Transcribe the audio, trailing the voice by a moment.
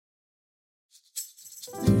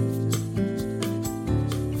Hey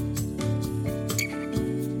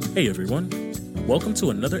everyone, welcome to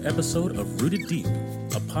another episode of Rooted Deep,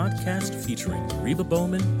 a podcast featuring Reba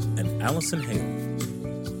Bowman and Allison Hale.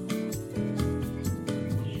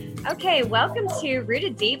 Okay, welcome to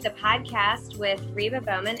Rooted Deep, the podcast with Reba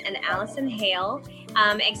Bowman and Allison Hale.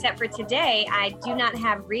 Except for today, I do not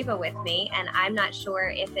have Reba with me, and I'm not sure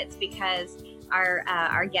if it's because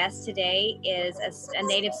our guest today is a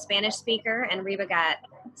native Spanish speaker, and Reba got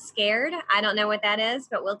scared. I don't know what that is,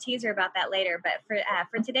 but we'll tease her about that later. But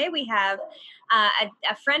for today, we have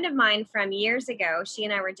a friend of mine from years ago. She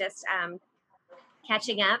and I were just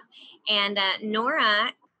catching up, and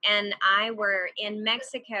Nora and I were in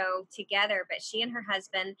Mexico together, but she and her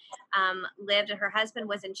husband her husband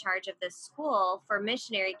was in charge of this school for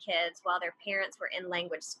missionary kids while their parents were in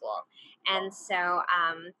language school. And so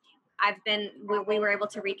we were able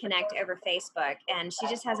to reconnect over Facebook, and she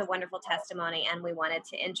just has a wonderful testimony, and we wanted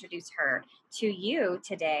to introduce her to you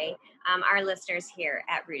today, our listeners here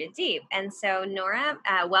at Rooted Deep. And so Nora,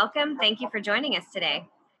 welcome. Thank you for joining us today.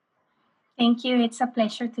 Thank you. It's a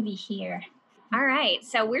pleasure to be here. All right.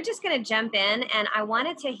 So we're just going to jump in, and I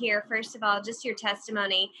wanted to hear, first of all, just your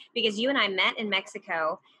testimony, because you and I met in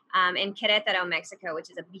Mexico, in Querétaro, Mexico, which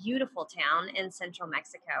is a beautiful town in central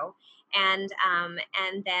Mexico. And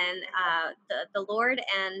then the Lord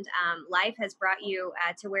and life has brought you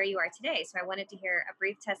to where you are today. So I wanted to hear a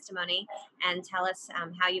brief testimony and tell us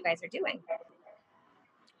how you guys are doing.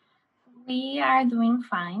 We are doing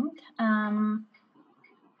fine.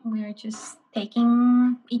 We're just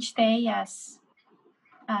taking each day as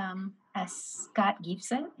God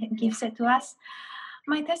gives it to us.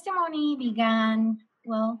 My testimony began,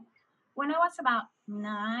 when I was about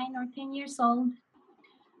 9 or 10 years old.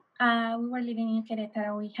 We were living in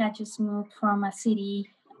Querétaro. We had just moved from a city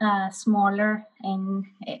smaller,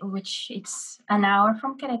 which it's an hour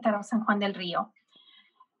from Querétaro, San Juan del Rio.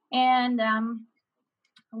 And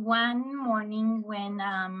one morning when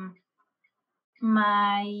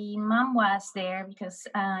my mom was there, because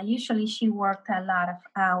usually she worked a lot of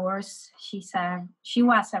hours. She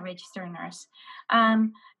was a registered nurse.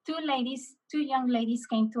 Two young ladies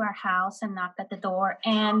came to our house and knocked at the door,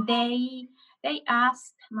 and they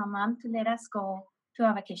asked my mom to let us go to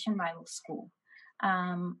a vacation Bible school.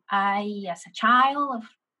 I, as a child of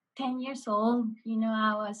 10 years old,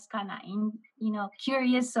 I was kind of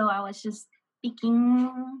curious, so I was just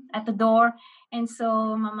peeking at the door. And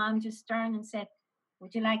so my mom just turned and said,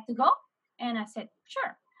 "Would you like to go?" And I said,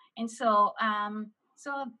 "Sure." And so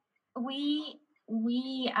we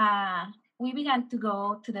began to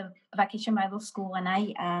go to the vacation Bible school, and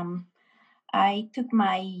I took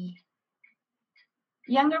my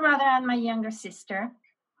younger brother and my younger sister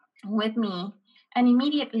with me, and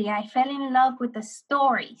immediately I fell in love with the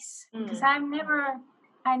stories, because I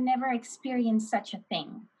never experienced such a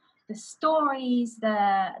thing. The stories,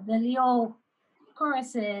 the little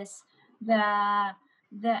choruses, the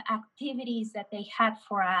activities that they had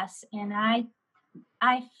for us, and I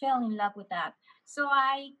fell in love with that. So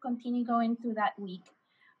I continued going through that week.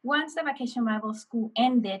 Once the vacation Bible school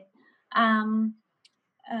ended,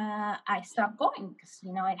 I stopped going because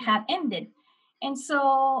it had ended. And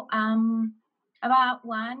so about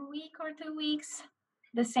 1 week or 2 weeks,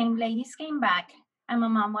 the same ladies came back, and my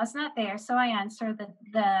mom was not there. So I answered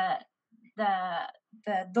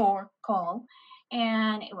the door call,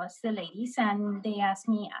 and it was the ladies, and they asked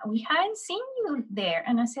me, "We haven't seen you there."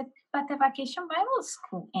 And I said, "But the vacation Bible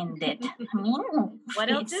school ended. I mean, what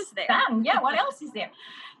else is there?" Done. Yeah, what else is there?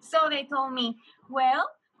 So they told me, "Well,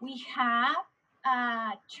 we have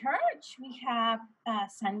church. We have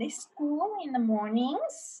Sunday school in the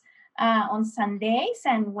mornings, on Sundays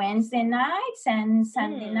and Wednesday nights and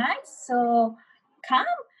Sunday nights. So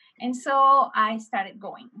come." And so I started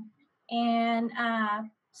going. And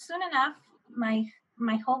soon enough,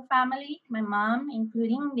 my whole family, my mom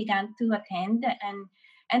including, began to attend.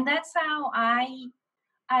 And that's how I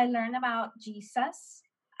learned about Jesus.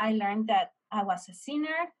 I learned that I was a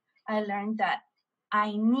sinner. I learned that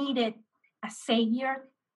I needed a savior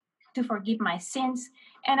to forgive my sins.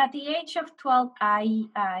 And at the age of 12, I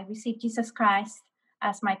received Jesus Christ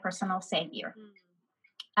as my personal savior.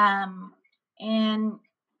 And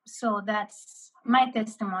so that's my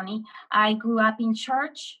testimony. I grew up in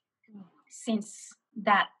church since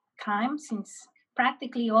that time, since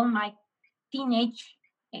practically all my teenage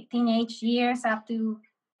years up till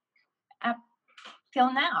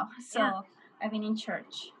now. So I've been in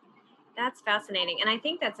church. That's fascinating. And I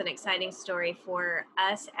think that's an exciting story for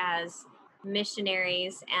us as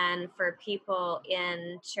missionaries and for people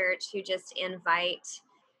in church who just invite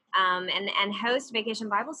and host vacation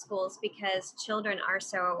Bible schools because children are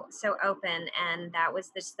so open, and that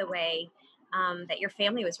was just the way that your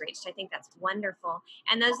family was reached. I think that's wonderful.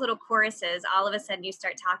 And those little choruses, all of a sudden you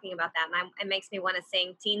start talking about that, and it makes me want to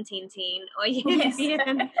sing "Teen, Teen, Teen"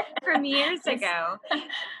 from years ago.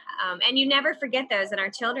 And you never forget those, and our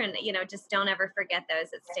children, just don't ever forget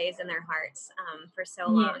those. It stays in their hearts for so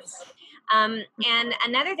long. Yes. And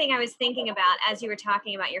another thing I was thinking about as you were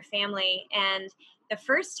talking about your family, and the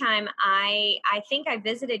first time I think I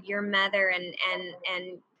visited your mother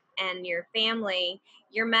and your family,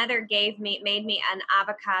 your mother made me an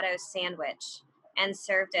avocado sandwich and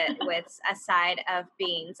served it with a side of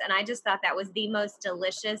beans, and I just thought that was the most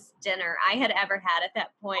delicious dinner I had ever had at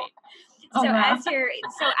that point. Oh, So wow.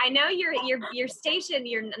 so I know you're stationed,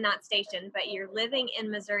 you're not stationed, but you're living in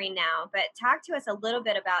Missouri now. But talk to us a little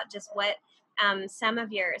bit about just what some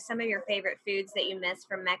of your favorite foods that you miss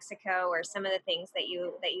from Mexico, or some of the things that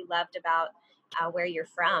you loved about where you're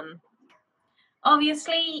from.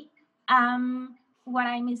 Obviously, what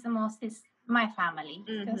I miss the most is my family,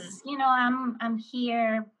 because I'm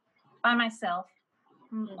here by myself,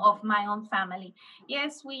 of my own family.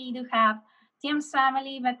 Yes, we do have Tim's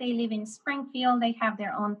family, but they live in Springfield. They have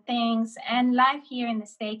their own things, and life here in the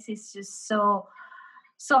States is just so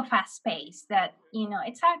fast paced that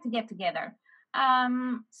it's hard to get together.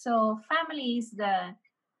 So family is the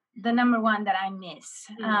number one that I miss.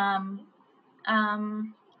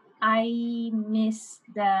 I miss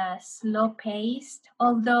the slow paced,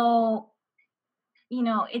 although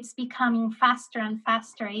it's becoming faster and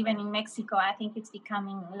faster. Even in Mexico, I think it's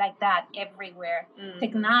becoming like that everywhere.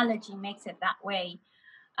 Technology makes it that way.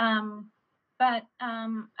 But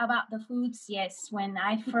about the foods, yes, when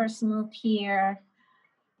I first moved here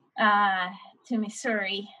to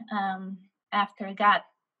Missouri, after God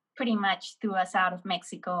pretty much threw us out of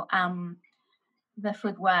Mexico, the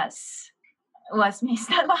food was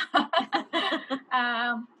missed a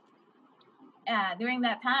lot. During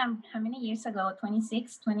that time, how many years ago?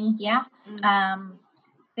 26, 20, yeah.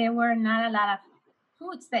 There were not a lot of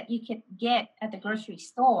foods that you could get at the grocery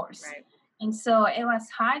stores. Right. And so it was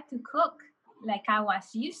hard to cook like I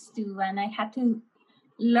was used to, and I had to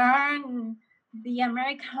learn the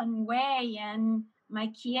American way, and my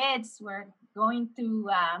kids were going through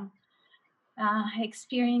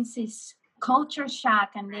experiences, culture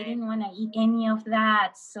shock, and they didn't want to eat any of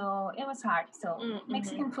that. So it was hard. So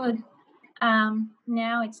Mexican food,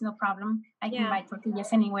 now it's no problem. I can buy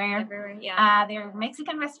tortillas anywhere. Everywhere, yeah. There are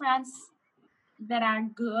Mexican restaurants that are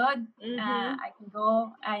good. I can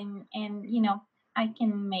go and I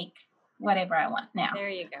can make whatever I want now. There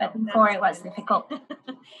you go. But before it was difficult.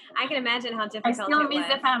 I can imagine how difficult I still it miss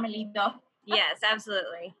was. the family though. Yes,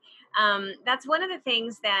 absolutely. That's one of the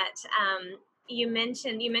things that you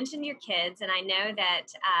mentioned. You mentioned your kids, and I know that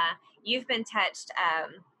you've been touched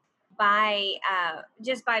by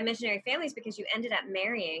just by missionary families, because you ended up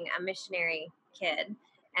marrying a missionary kid.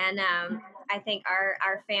 And I think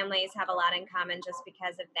our families have a lot in common just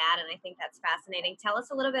because of that. And I think that's fascinating. Tell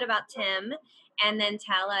us a little bit about Tim, and then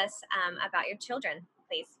tell us about your children,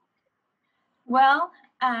 please. Well,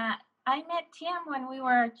 I met Tim when we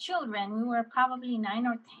were children. We were probably 9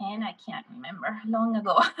 or 10. I can't remember, long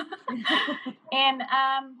ago. And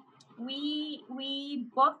we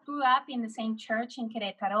both grew up in the same church in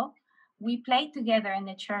Querétaro. We played together in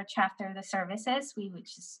the church after the services. We would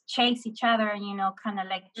just chase each other, kind of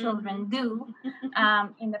like children do,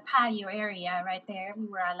 in the patio area right there. We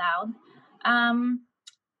were allowed.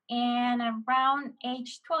 And around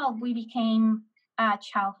age 12, we became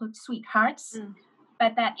childhood sweethearts,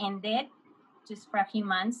 but that ended just for a few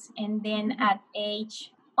months. And then at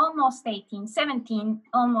age almost 18, 17,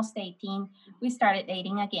 almost 18, we started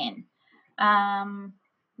dating again.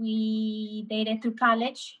 We dated through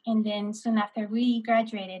college, and then soon after we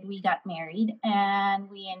graduated, we got married, and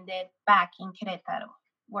we ended back in Querétaro,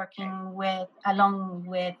 working along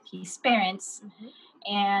with his parents.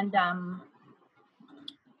 And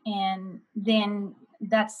then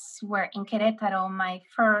that's where in Querétaro my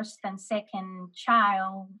first and second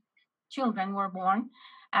children were born.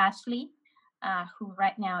 Ashley, who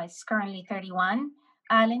right now is currently 31.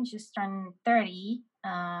 Alan just turned 30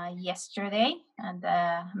 yesterday, on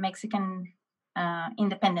the Mexican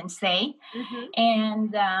Independence Day.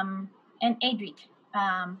 And Adric,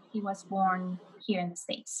 he was born here in the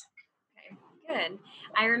States. Good.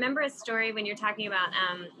 I remember a story when you're talking about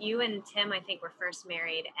you and Tim, I think, were first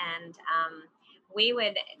married, and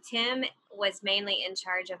Tim was mainly in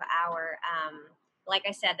charge of our, like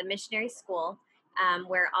I said, the missionary school,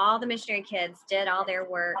 where all the missionary kids did all their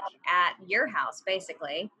work at your house,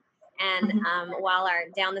 basically. And while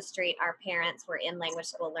down the street, our parents were in language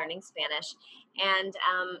school learning Spanish. And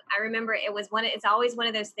I remember it's always one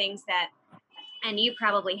of those things that, and you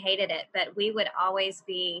probably hated it, but we would always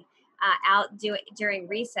be out during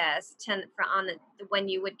recess when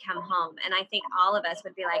you would come home. And I think all of us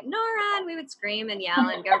would be like, Nora, and we would scream and yell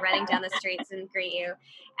and go running down the streets and greet you.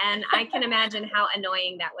 And I can imagine how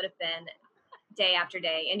annoying that would have been day after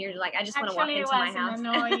day. And you're like, I just want to walk into my house.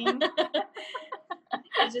 Annoying.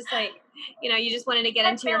 It's just like, you just wanted to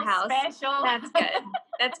get into your house. Special. That's good.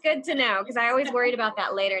 That's good to know, because I always worried about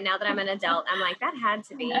that later. Now that I'm an adult, I'm like, that had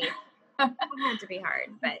to be hard,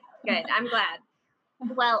 but good. I'm glad.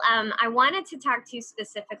 Well, I wanted to talk to you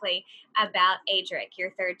specifically about Adric,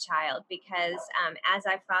 your third child, because as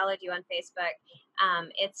I followed you on Facebook,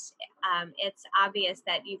 it's obvious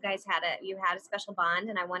that you guys had a special bond,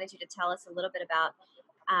 and I wanted you to tell us a little bit about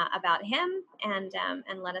him and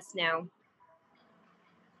let us know.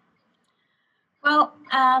 Well,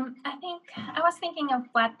 I think I was thinking of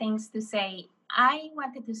what things to say. I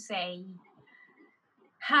wanted to say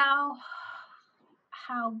how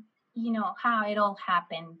it all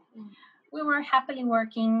happened. We were happily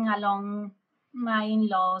working along my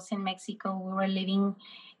in-laws in Mexico. We were living,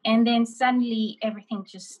 and then suddenly everything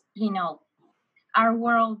just, our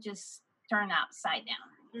world just turned upside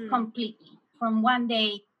down completely from one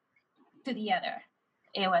day to the other.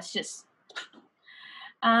 It was just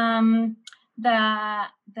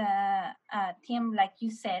Tim, like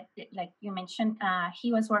you said, like you mentioned,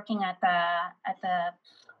 he was working at the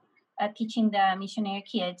teaching the missionary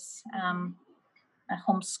kids a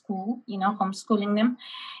homeschool, homeschooling them.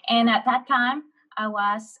 And at that time, I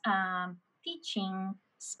was teaching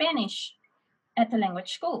Spanish at the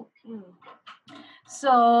language school.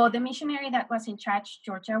 So the missionary that was in charge,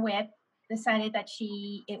 Georgia Webb, decided that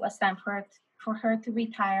it was time for her to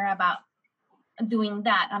retire about doing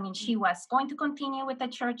that. I mean, she was going to continue with the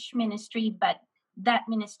church ministry, but that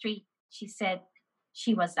ministry, she said,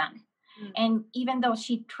 she was done. And even though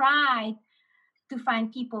she tried to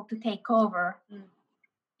find people to take over,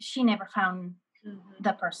 she never found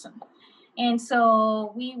the person. And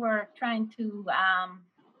so we were trying to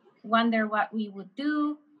wonder what we would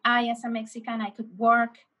do. I, as a Mexican, I could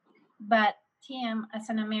work, but Tim, as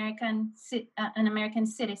an American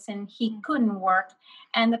citizen, he couldn't work.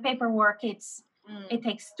 And the paperwork, it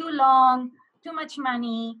takes too long, too much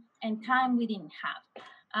money, and time we didn't have,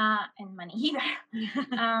 and money either.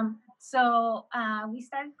 So we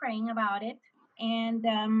started praying about it, and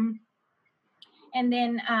then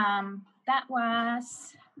that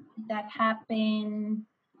happened.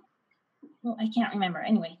 Well, I can't remember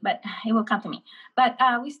anyway, but it will come to me. But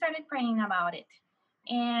we started praying about it,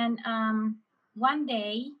 and one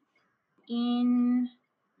day in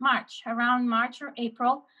March, around March or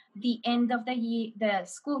April, the end of the year, the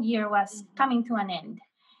school year was coming to an end,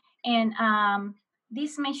 and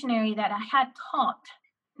this missionary that I had taught,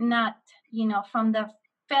 not from the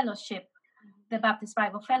fellowship, the Baptist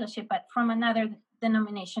Bible Fellowship, but from another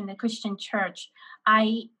denomination, the Christian Church,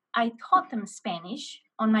 I taught them Spanish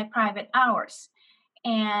on my private hours,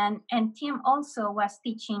 and Tim also was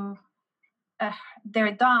teaching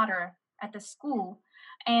their daughter at the school,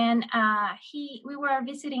 and we were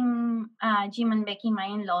visiting Jim and Becky, my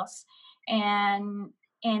in-laws, and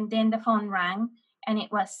then the phone rang, and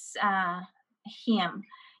it was him,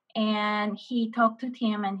 and he talked to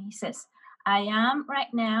Tim, and he says, I am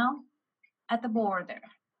right now at the border.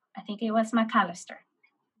 I think it was McAllen?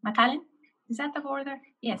 Is that the border?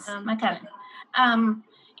 Yes, McAllen.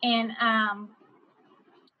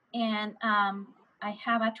 I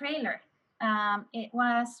have a trailer. It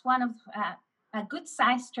was one of a good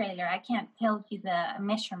sized trailer. I can't tell you the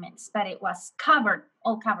measurements, but it was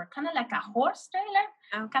all covered, kind of like a horse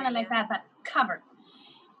trailer, kind of like that, but covered.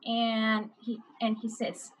 And he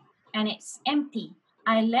says, and it's empty.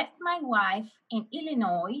 I left my wife in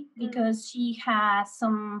Illinois because she has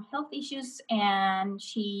some health issues and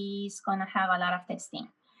she's going to have a lot of testing.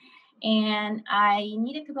 And I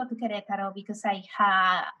needed to go to Querétaro because I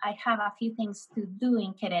have a few things to do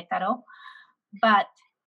in Querétaro. But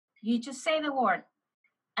you just say the word,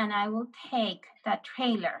 and I will take that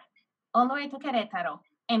trailer all the way to Querétaro,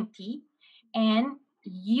 empty, and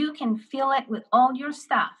you can fill it with all your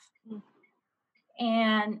stuff.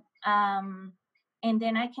 And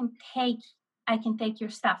then I can take your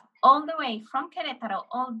stuff all the way from Querétaro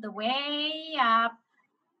all the way up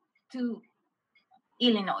to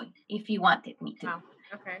Illinois if you wanted me to. Wow.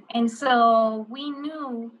 Okay. And so we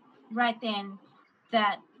knew right then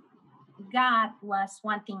that God was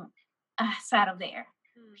wanting us out of there.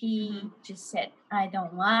 He just said, I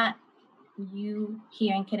don't want you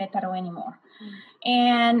here in Querétaro anymore.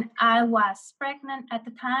 And I was pregnant at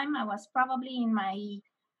the time. I was probably in my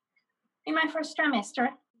first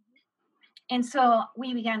trimester. And so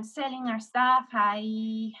we began selling our stuff.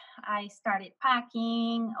 I started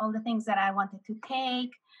packing all the things that I wanted to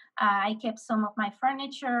take. I kept some of my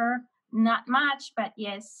furniture, not much, but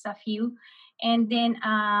yes, a few. And then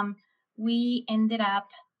we ended up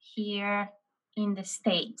here in the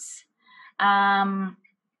States.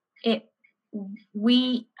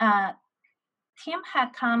 Tim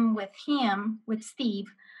had come with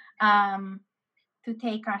Steve, to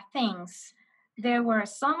take our things. There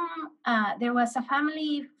was a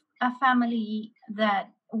family that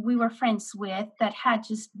we were friends with that had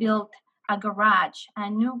just built a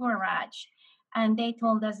new garage, and they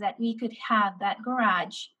told us that we could have that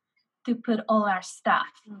garage to put all our stuff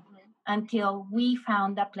until we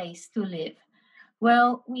found a place to live.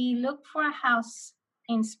 Well, we looked for a house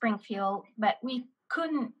in Springfield, but we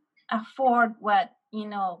couldn't afford what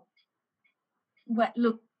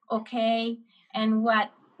looked okay, and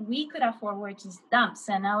what we could afford were just dumps.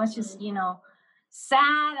 And I was just,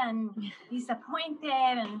 sad and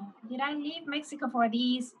disappointed. And did I leave Mexico for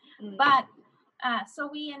these? But so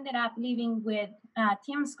we ended up living with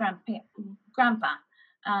Tim's grandpa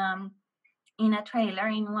in a trailer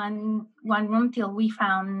in one room till we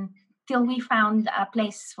found a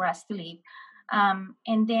place for us to live.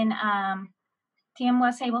 And then Tim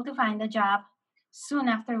was able to find a job soon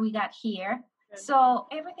after we got here. So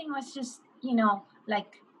everything was just,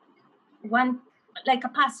 like a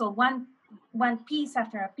puzzle, one piece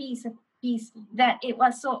after a piece, that it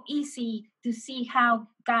was so easy to see how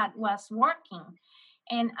God was working.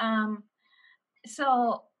 And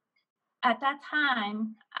so at that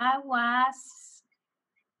time,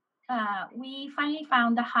 we finally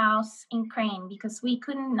found a house in Crane because we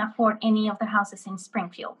couldn't afford any of the houses in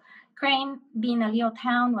Springfield. Crane, being a little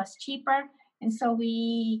town, was cheaper. And so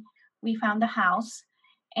we found a house.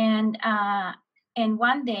 And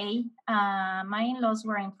one day, my in-laws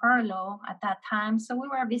were in furlough at that time. So we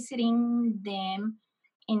were visiting them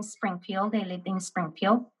in Springfield. They lived in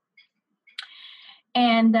Springfield.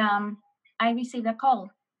 And I received a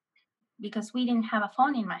call because we didn't have a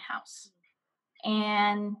phone in my house.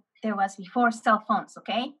 And there was before cell phones,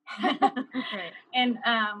 okay? Right. And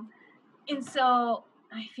so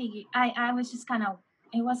I figured, I was just kind of,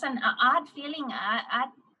 it was an odd feeling,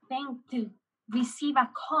 odd thing to receive a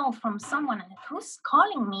call from someone. Who's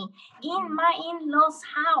calling me in my in-laws'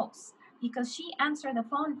 house? Because she answered the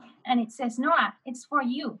phone and it says, Nora, it's for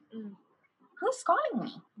you. Who's calling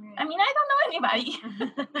me? Right. I mean, I don't know anybody.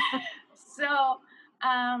 So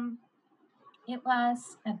it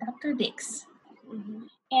was Dr. Dix.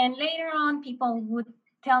 And later on, people would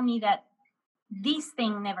tell me that this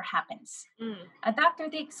thing never happens. Dr.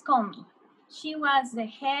 Dix called me. She was the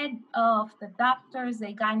head of the doctors,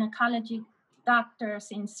 the gynecology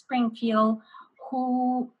doctors in Springfield,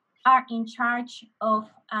 who are in charge of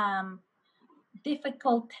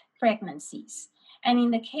difficult pregnancies. And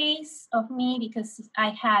in the case of me, because I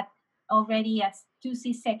had already 2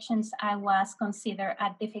 C-sections, I was considered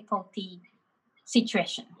a difficulty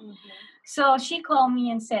situation. So she called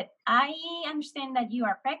me and said, I understand that you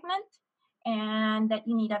are pregnant and that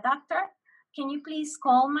you need a doctor. Can you please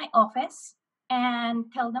call my office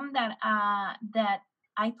and tell them that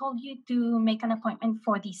I told you to make an appointment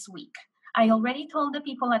for this week. I already told the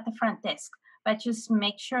people at the front desk, but just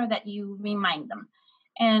make sure that you remind them.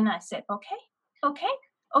 And I said, okay. And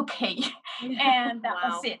that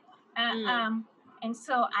was it. And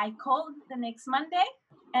so I called the next Monday,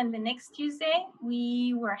 and the next Tuesday,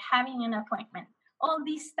 we were having an appointment. All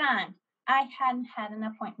this time, I hadn't had an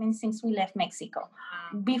appointment since we left Mexico.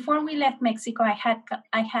 Before we left Mexico,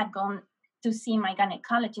 I had gone to see my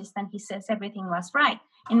gynecologist, and he says everything was right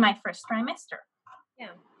in my first trimester.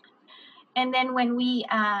 Yeah. And then when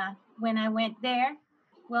I went there,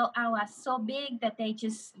 well, I was so big that they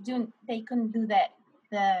couldn't do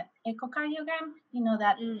the echocardiogram,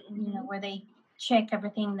 where they check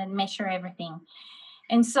everything, then measure everything.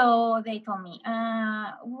 And so they told me,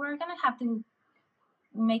 we're going to have to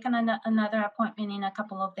make another appointment in a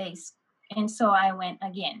couple of days. And so I went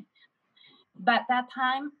again. But that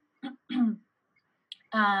time,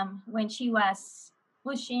 when she was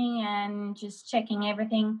pushing and just checking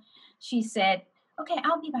everything, she said, okay,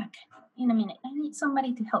 I'll be back in a minute. I need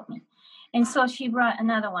somebody to help me. And so she brought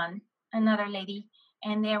another lady,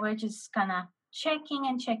 and they were just kind of checking,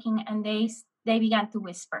 and they began to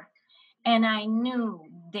whisper. And I knew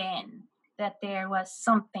then that there was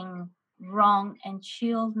something wrong, and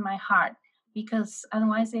chilled my heart, because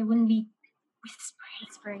otherwise they wouldn't be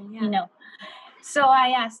whispering, yeah. So I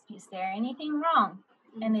asked, is there anything wrong?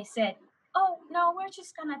 And they said, oh, no, we're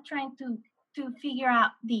just gonna try to figure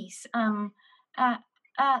out this. The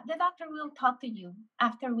doctor will talk to you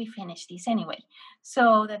after we finish this anyway.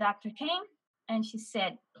 So the doctor came and she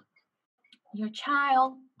said, your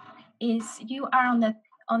child you are on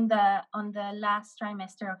the last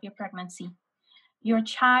trimester of your pregnancy. Your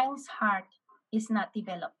child's heart is not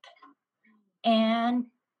developed. And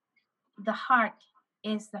the heart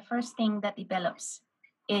is the first thing that develops.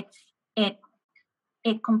 It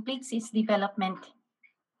completes its development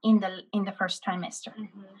in the first trimester.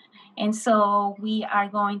 And so we are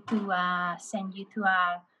going to send you to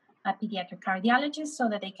a pediatric cardiologist so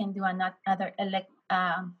that they can do another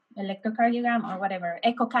electrocardiogram or whatever,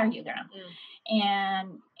 echocardiogram.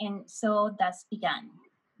 And so that's begun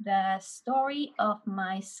the story of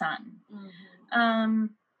my son.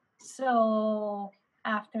 So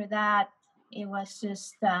after that, it was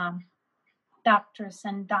just doctors,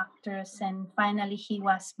 and finally he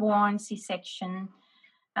was born C-section.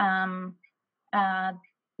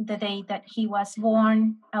 The day that he was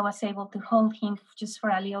born, I was able to hold him just for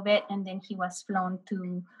a little bit, and then he was flown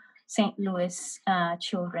to St. Louis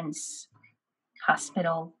Children's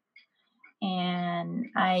Hospital. And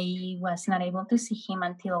I was not able to see him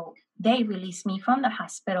until they released me from the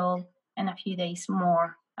hospital, and a few days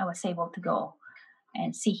more, I was able to go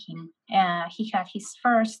and see him. He had his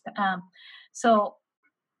first. So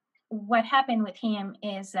what happened with him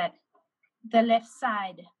is that the left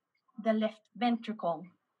ventricle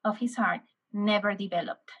of his heart never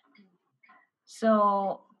developed.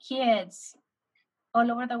 So kids all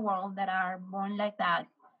over the world that are born like that,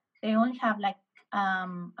 they only have like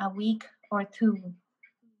a week or two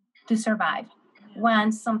to survive.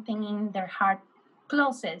 Once something in their heart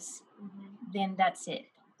closes, then that's it.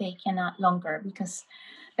 They cannot longer, because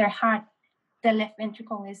their heart, the left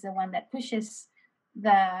ventricle, is the one that pushes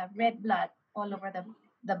the red blood all over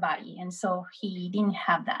the body. And so he didn't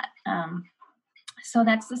have that. So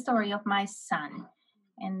that's the story of my son.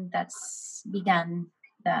 And that's began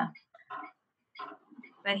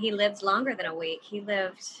But he lived longer than a week. He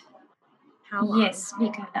lived how long? Yes,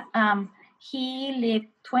 because he lived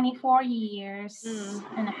 24 years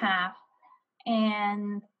and a half,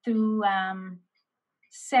 and through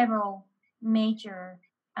several major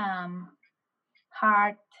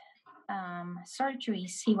heart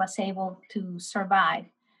surgeries, he was able to survive.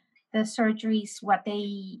 The surgeries, what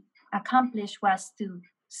they accomplished was to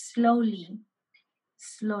slowly,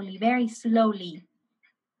 very slowly,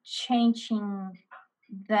 changing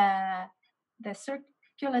the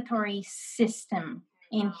circulatory system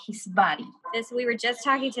in his body. We were just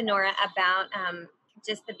talking to Nora about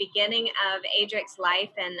just the beginning of Adric's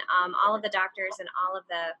life, and all of the doctors and all of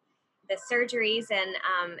the surgeries, and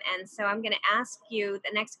so I'm going to ask you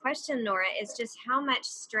the next question, Nora, is just how much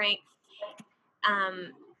strength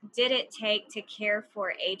did it take to care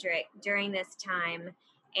for Adric during this time?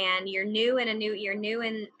 And you're new in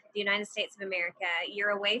the United States of America. You're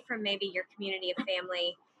away from maybe your community of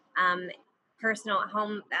family, personal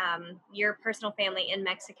home, your personal family in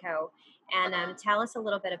Mexico. And tell us a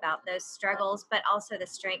little bit about those struggles, but also the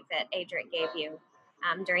strength that Adric gave you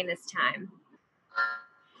during this time.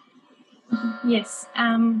 Yes.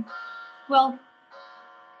 Well,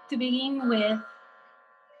 to begin with,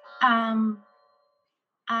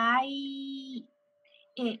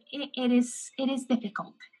 it is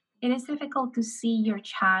difficult. It is difficult to see your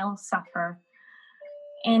child suffer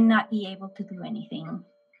and not be able to do anything.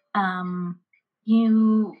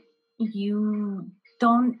 You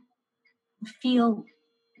don't feel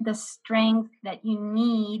the strength that you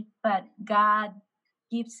need, but God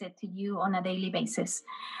gives it to you on a daily basis.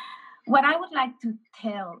 What I would like to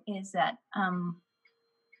tell is that,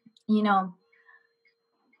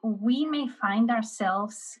 we may find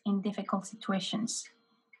ourselves in difficult situations,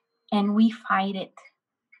 and we fight it.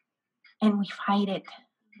 And we fight it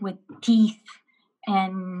with teeth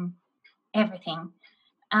and everything.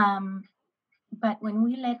 But when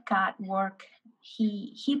we let God work,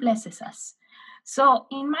 He blesses us. So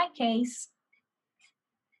in my case,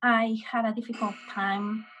 I had a difficult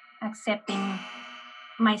time accepting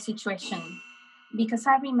my situation, because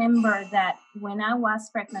I remember that when I was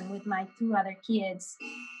pregnant with my two other kids,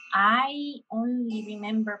 I only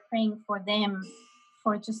remember praying for them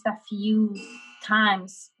for just a few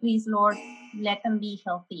times. Please, Lord, let them be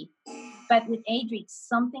healthy. But with Adric,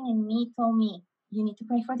 something in me told me, you need to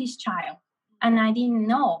pray for this child. And I didn't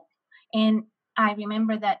know. And I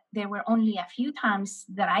remember that there were only a few times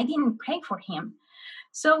that I didn't pray for him.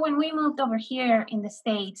 So when we moved over here in the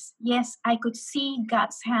States, yes, I could see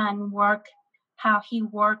God's hand work, how He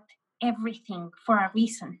worked everything for a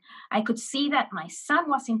reason. I could see that my son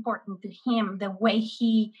was important to him, the way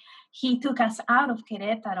he took us out of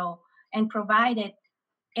Querétaro and provided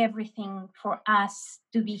everything for us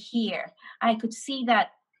to be here. I could see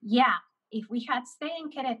that, yeah, if we had stayed in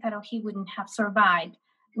Querétaro, he wouldn't have survived,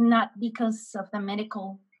 not because of the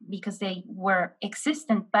medical, because they were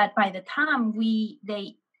existent, but by the time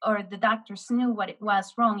the doctors knew what it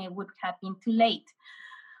was wrong, it would have been too late.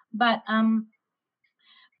 But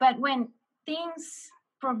when things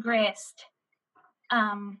progressed,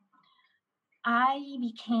 I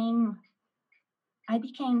became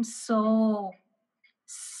so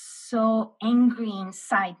angry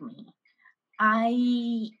inside me.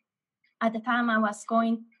 At the time I was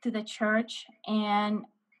going to the church, and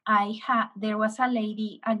there was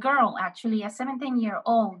a girl, actually, a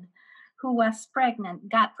 17-year-old who was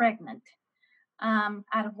got pregnant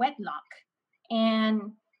out of wedlock.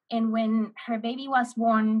 And when her baby was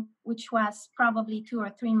born, which was probably 2 or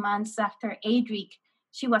 3 months after Adric,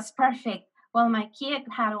 she was perfect. Well, my kid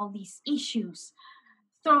had all these issues,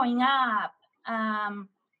 throwing up,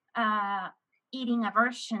 eating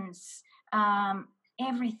aversions,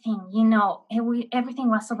 everything, everything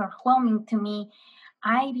was overwhelming to me.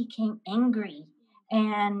 I became angry,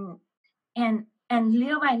 and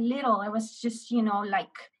little by little, I was just,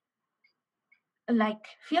 like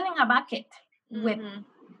filling a bucket with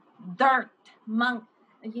dirt, muck,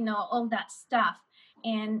 all that stuff,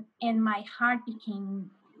 and my heart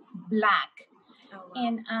became black. Oh,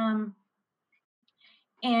 wow.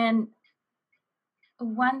 And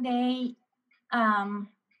one day,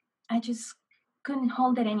 I just couldn't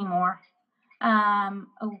hold it anymore. I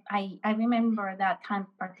remember that time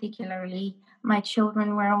particularly. My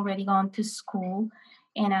children were already gone to school,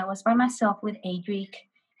 and I was by myself with Adric.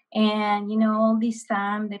 And, all this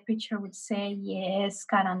time the preacher would say, yes,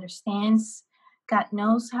 God understands. God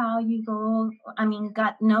knows how you go. I mean,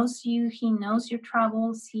 God knows you. He knows your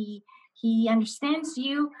troubles. He understands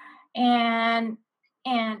you. And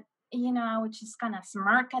I would just kind of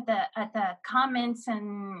smirk at the comments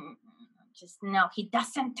and just, no, he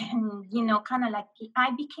doesn't. And, kind of like,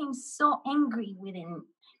 I became so angry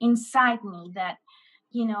inside me that,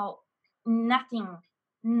 nothing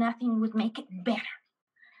would make it better.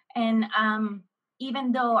 And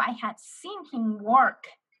even though I had seen him work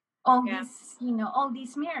all these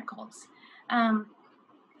miracles,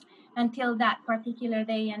 until that particular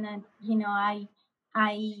day, and then,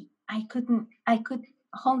 I could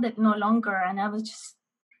hold it no longer, and I was just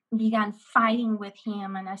began fighting with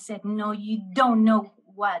him, and I said, no, you don't know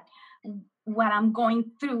what I'm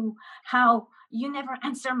going through, how you never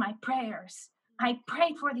answer my prayers. I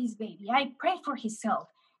prayed for this baby, I prayed for his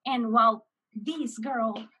health, and while this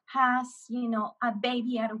girl has, a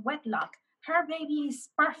baby out of wedlock, her baby is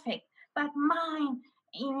perfect, but mine,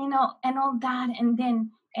 and all that. And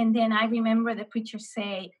then I remember the preacher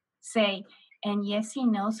say, and yes, he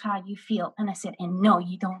knows how you feel. And I said, and no,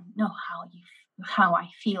 you don't know how I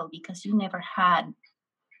feel, because you never had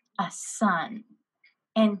a son.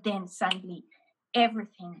 And then suddenly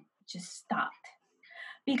everything just stopped,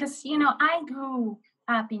 because I grew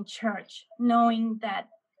up in church knowing that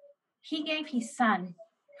he gave his son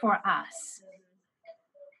for us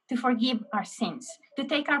to forgive our sins, to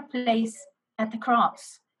take our place at the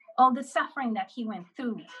cross, all the suffering that he went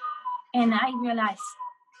through. And I realized,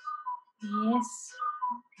 yes,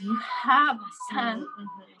 you have a son.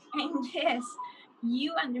 And yes,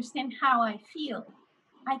 you understand how I feel.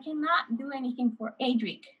 I cannot do anything for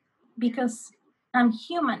Adric because I'm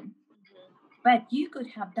human. But you could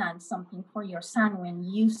have done something for your son when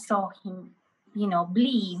you saw him,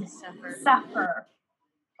 bleed, suffer,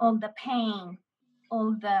 all the pain,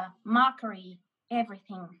 all the mockery,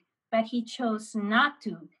 everything. But he chose not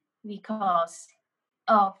to, because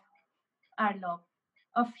of our love,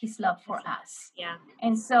 of his love for us. Yeah.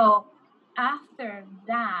 And so after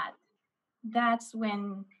that, that's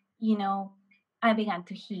when, I began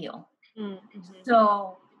to heal. Mm-hmm.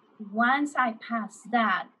 So once I passed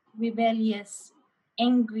that rebellious,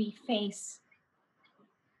 angry phase,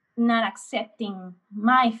 not accepting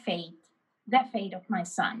my fate, the fate of my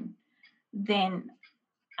son, then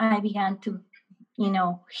I began to,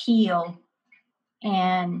 heal,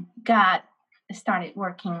 and God started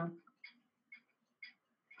working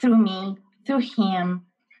through me, through him,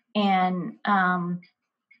 and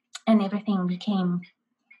everything became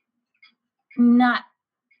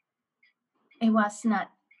it was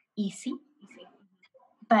not easy,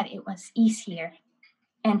 but it was easier,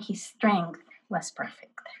 and his strength was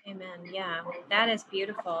perfect. Amen. Yeah, that is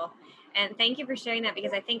beautiful. And thank you for sharing that,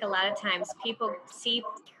 because I think a lot of times people see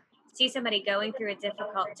see somebody going through a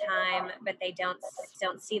difficult time, but they don't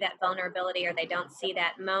see that vulnerability, or they don't see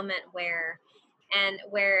that moment where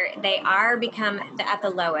they are become at the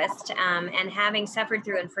lowest, and having suffered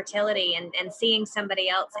through infertility, and seeing somebody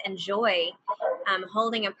else enjoy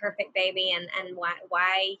holding a perfect baby, and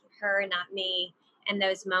why her, not me, in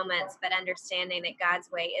those moments, but understanding that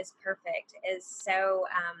God's way is perfect is so,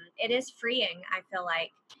 it is freeing, I feel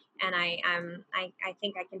like. And I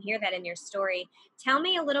think I can hear that in your story. Tell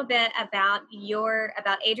me a little bit about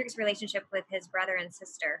Adric's relationship with his brother and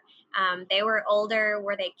sister. They were older.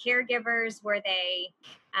 Were they caregivers? Were they?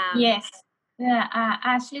 Yes. Yeah,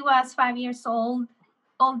 Ashley was 5 years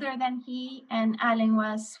older than he, and Alan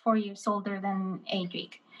was 4 years older than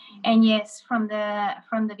Adric. And yes, from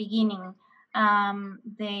the beginning,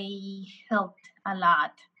 they helped a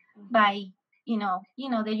lot by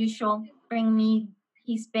the usual, bring me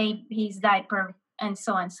his diaper and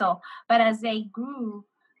so on. But as they grew,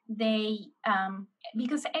 they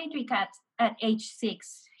because Adric at age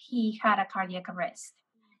 6, he had a cardiac arrest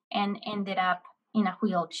and ended up in a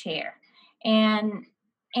wheelchair. And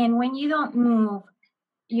when you don't move,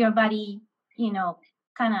 your body,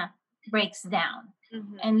 kind of breaks down.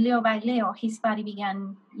 Mm-hmm. And little by little, his body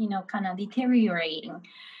began, kind of deteriorating.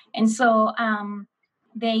 And so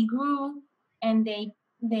they grew, and they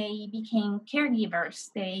became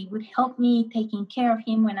caregivers. They would help me taking care of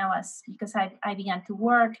him because I began to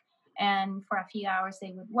work. And for a few hours,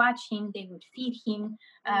 they would watch him. They would feed him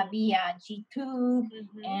via G-tube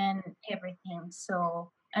and everything.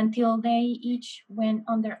 So until they each went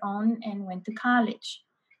on their own and went to college.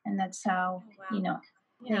 And that's how, they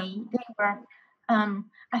were,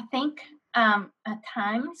 I think at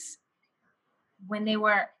times when they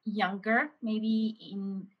were younger, maybe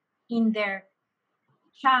in their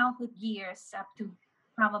childhood years up to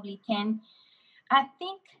probably 10, I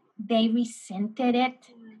think they resented it,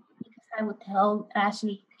 because I would tell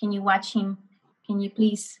Ashley, can you watch him? Can you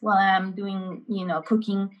please, while I'm doing,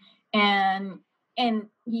 cooking? And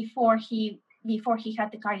before he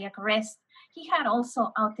had the cardiac arrest, he had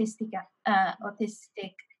also autistic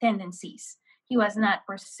tendencies. He was not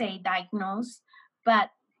per se diagnosed,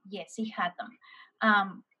 but yes, he had them.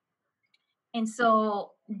 And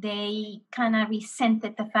so they kind of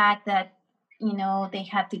resented the fact that, they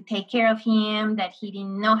had to take care of him, that he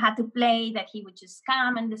didn't know how to play, that he would just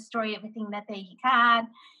come and destroy everything that they had.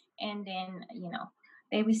 And then,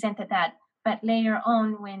 they resented that. But later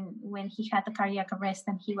on, when he had the cardiac arrest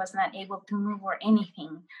and he was not able to move or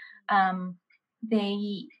anything, I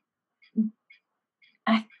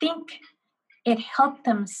think it helped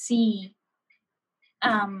them see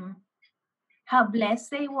how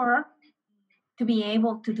blessed they were to be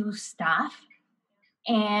able to do stuff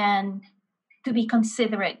and to be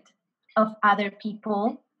considerate of other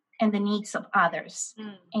people and the needs of others,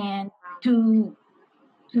 and to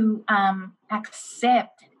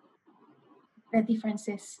accept the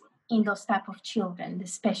differences in those type of children, the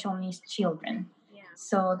special needs children. Yeah.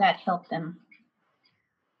 So that helped them.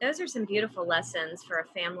 Those are some beautiful lessons for a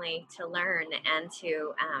family to learn and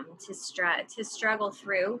to struggle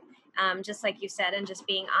through, just like you said, and just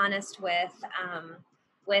being honest with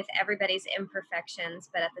everybody's imperfections,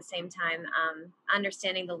 but at the same time,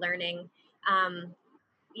 understanding the learning,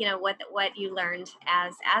 what you learned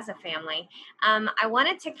as a family. I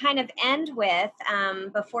wanted to kind of end with,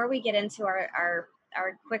 before we get into our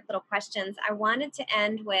quick little questions, I wanted to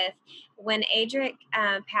end with when Adric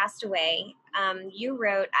passed away. You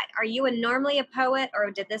wrote, are you normally a poet, or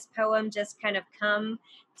did this poem just kind of come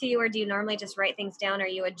to you, or do you normally just write things down? Are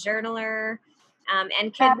you a journaler?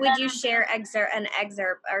 And would you share an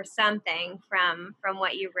excerpt or something from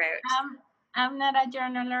what you wrote? I'm not a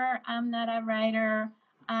journaler. I'm not a writer.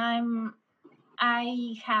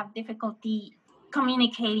 I have difficulty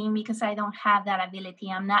communicating because I don't have that ability.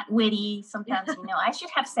 I'm not witty. Sometimes, I should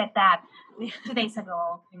have said that 2 days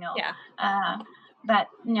ago, Yeah. But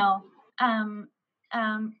no,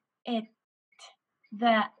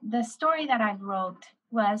 the story that I wrote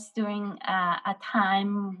was during a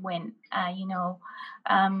time when,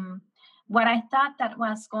 what I thought that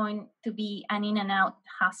was going to be an in and out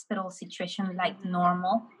hospital situation, like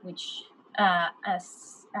normal, which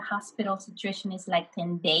as a hospital situation is like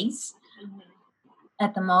 10 days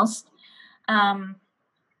at the most.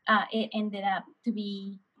 It ended up to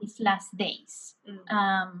be his last days.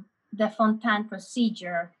 The Fontan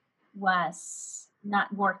procedure was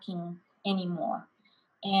not working anymore.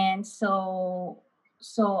 And so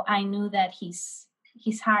I knew that his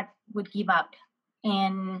heart would give up.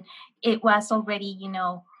 And it was already,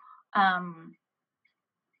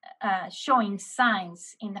 showing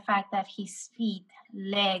signs in the fact that his feet,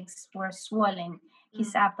 legs were swollen,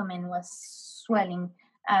 His abdomen was swelling,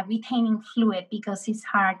 retaining fluid because his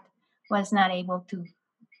heart was not able to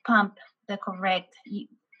pump the correct,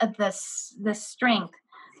 the strength.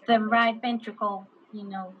 The right ventricle,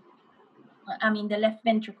 the left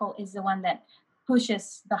ventricle is the one that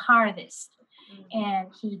pushes the hardest, and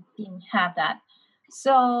he didn't have that.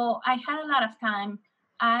 So I had a lot of time.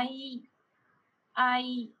 I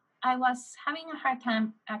was having a hard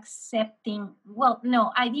time accepting. Well,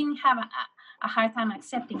 no, I didn't have a hard time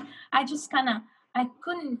accepting. I just I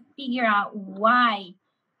couldn't figure out why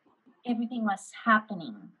everything was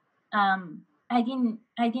happening. I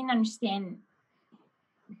didn't understand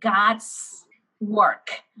God's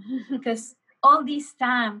work, because all this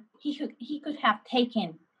time he could have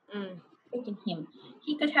taken him.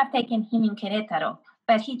 He could have taken him in Querétaro,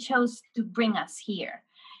 but he chose to bring us here.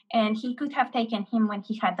 And he could have taken him when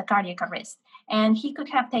he had the cardiac arrest, and he could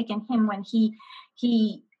have taken him when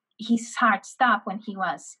his heart stopped when he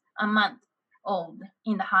was a month old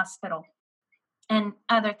in the hospital, and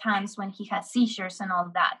other times when he has seizures and all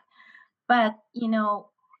that. But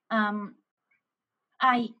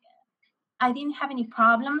I didn't have any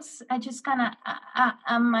problems. I just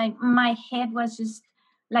my head was just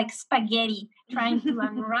like spaghetti, trying to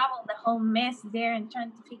unravel the whole mess there and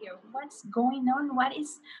trying to figure what's going on. What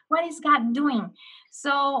is God doing?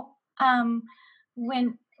 So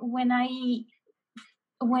when I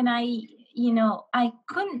I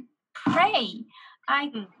couldn't pray.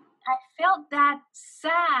 I felt that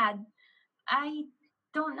sad. I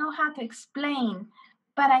don't know how to explain,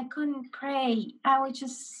 but I couldn't pray. I would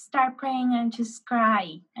just start praying and just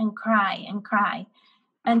cry and cry and cry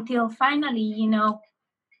until finally,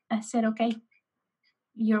 I said, okay,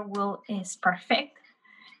 your will is perfect.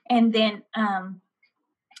 And then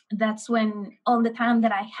that's when all the time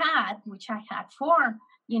that I had, which I had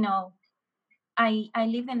I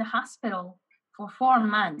lived in the hospital for 4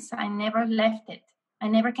 months. I never left it. I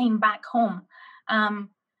never came back home.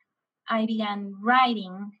 I began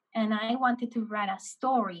writing, and I wanted to write a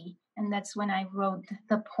story, and that's when I wrote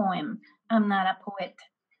the poem. I'm not a poet.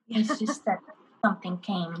 It's just that something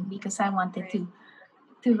came because I wanted to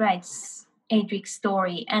write Adric's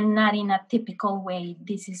story, and not in a typical way.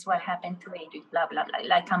 This is what happened to Adric, blah blah blah,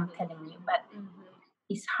 like I'm telling you, but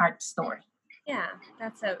his heart story. Yeah,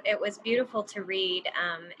 it was beautiful to read,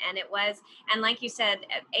 and like you said,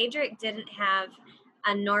 Adric didn't have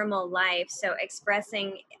a normal life, so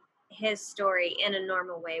expressing his story in a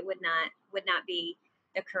normal way would not be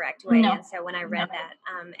the correct way. No. And so when I read that,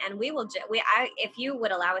 and if you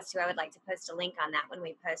would allow us to, I would like to post a link on that when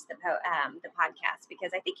we post the podcast,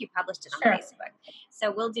 because I think you published it on Facebook.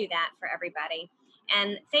 So we'll do that for everybody.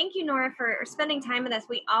 And thank you, Nora, for spending time with us.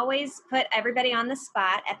 We always put everybody on the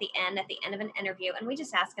spot at the end of an interview, and we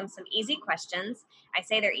just ask them some easy questions. I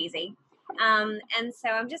say they're easy. And so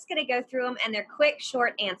I'm just going to go through them, and they're quick,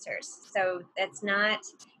 short answers. So that's not,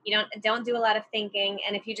 don't do a lot of thinking.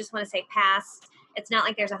 And if you just want to say pass, it's not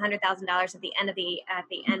like there's $100,000 at the end of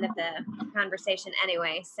the conversation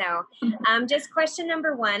anyway. So just question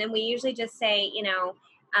number 1, and we usually just say,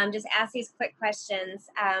 just ask these quick questions.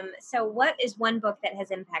 So what is one book that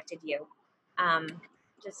has impacted you?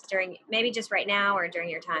 Just right now or during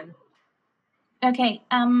your time? Okay.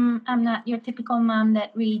 I'm not your typical mom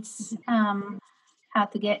that reads how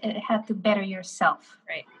to better yourself.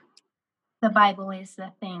 Right. The Bible is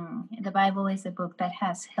the thing. The Bible is a book that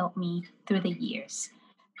has helped me through the years.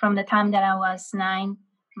 From the time that I was 9,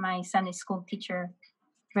 my Sunday school teacher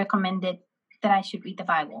recommended that I should read the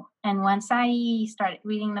Bible. And once I started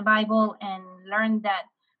reading the Bible and learned that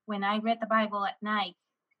when I read the Bible at night,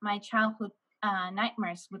 my childhood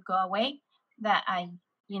nightmares would go away, that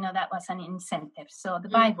that was an incentive. So the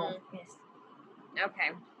Bible is.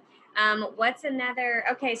 Okay. What's another?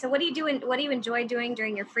 Okay. So what do you enjoy doing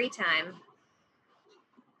during your free time?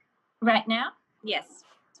 Right now? Yes.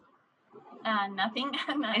 Nothing.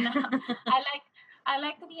 No. I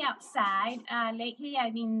like to be outside. Lately,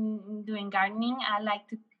 I've been doing gardening. I like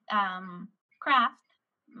to craft,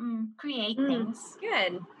 create things.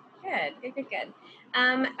 Good.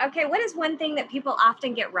 Okay, what is one thing that people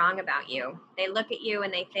often get wrong about you? They look at you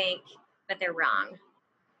and they think, but they're wrong.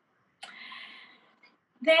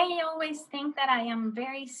 They always think that I am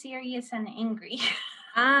very serious and angry.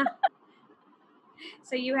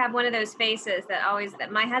 So you have one of those faces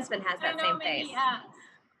that my husband has that same face.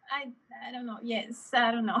 I don't know. Yes,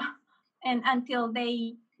 I don't know. And until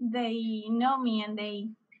they know me and they,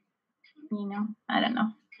 I don't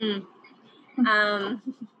know.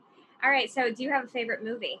 All right. So do you have a favorite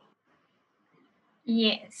movie?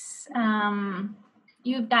 Yes.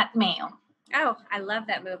 You've Got Mail. Oh, I love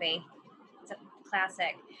that movie. It's a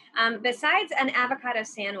Classic. Besides an avocado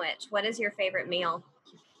sandwich, what is your favorite meal?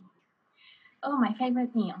 Oh, my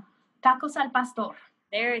favorite meal. Tacos al pastor.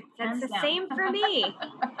 That's the same for me.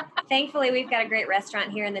 Thankfully, we've got a great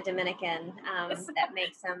restaurant here in the Dominican that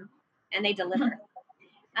makes them, and they deliver.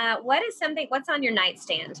 What's on your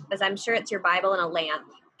nightstand? Because I'm sure it's your Bible and a lamp.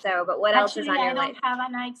 So, but what else is on your I don't have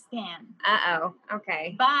a nightstand. Uh-oh.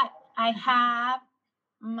 Okay. But I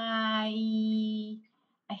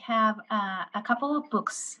have a couple of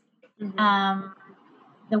books. Mm-hmm.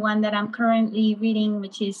 The one that I'm currently reading,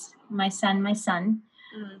 which is My Son.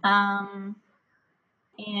 Mm-hmm.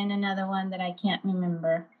 And another one that I can't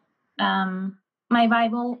remember. My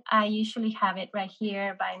Bible, I usually have it right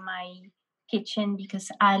here by my kitchen because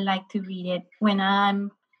I like to read it when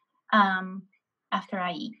I'm after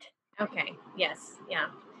I eat. Okay. Yes. Yeah.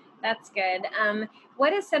 That's good.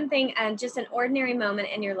 What is something, just an ordinary moment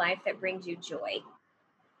in your life that brings you joy?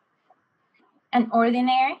 An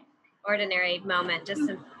ordinary moment,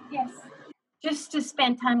 yes, just to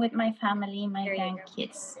spend time with my family, my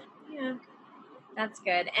grandkids. Yeah, that's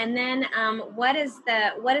good. And then, what is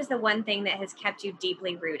the one thing that has kept you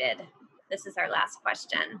deeply rooted? This is our last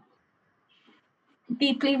question.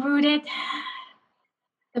 Deeply rooted,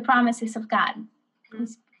 the promises of God,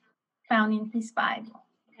 is found in His Bible.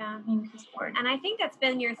 Yeah, in His Word. And I think that's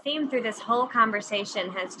been your theme through this whole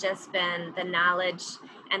conversation, has just been the knowledge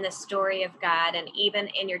and the story of God. And even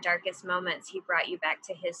in your darkest moments, He brought you back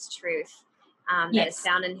to His truth that is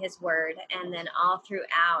found in His Word, and then all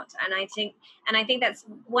throughout. And I think that's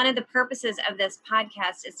one of the purposes of this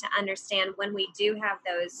podcast, is to understand when we do have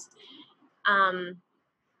those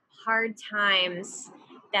hard times,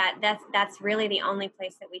 that's really the only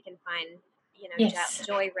place that we can find,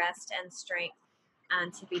 joy, rest, and strength.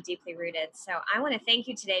 To be deeply rooted. So I want to thank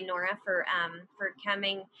you today, Nora, for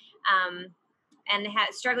coming and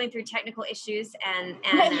struggling through technical issues and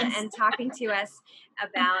talking to us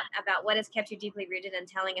about what has kept you deeply rooted and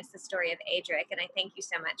telling us the story of Adric. And I thank you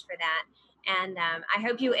so much for that. And I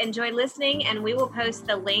hope you enjoy listening. And we will post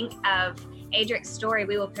the link of Adric's story.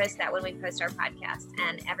 We will post that when we post our podcast.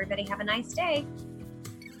 And everybody have a nice day.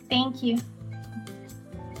 Thank you.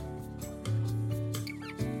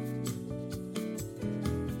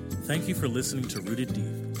 Thank you for listening to Rooted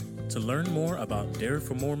Deep. To learn more about Dare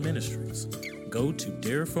for More Ministries, go to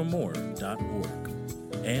dareformore.org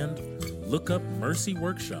and look up Mercy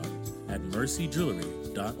Workshop at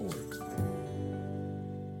mercyjewelry.org.